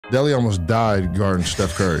Deli almost died guarding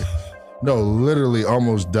Steph Curry. No, literally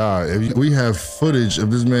almost died. We have footage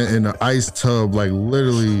of this man in an ice tub, like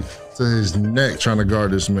literally to his neck trying to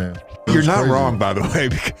guard this man. You're not wrong, by the way.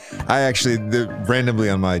 I actually, randomly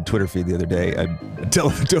on my Twitter feed the other day, a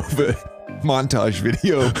Dellavedova montage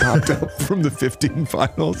video popped up from the 15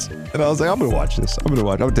 finals. And I was like, I'm going to watch this. I'm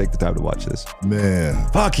going to take the time to watch this. Man.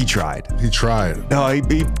 Fuck, he tried. He tried. No, he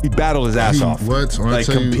battled his ass off. What? Like,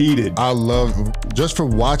 competed. I love, just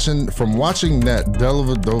from watching that,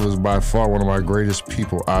 Dellavedova is by far one of my greatest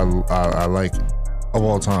people I like of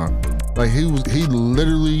all time. Like, he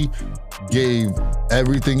literally gave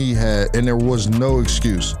everything he had, and there was no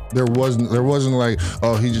excuse. There wasn't like,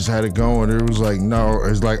 oh, he just had it going. It was like, no,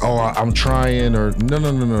 it's like, oh, I'm trying, or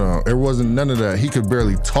no. It wasn't none of that. He could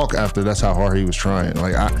barely talk after. That's how hard he was trying.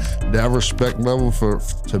 Like, that respect level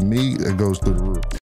to me, it goes through the roof.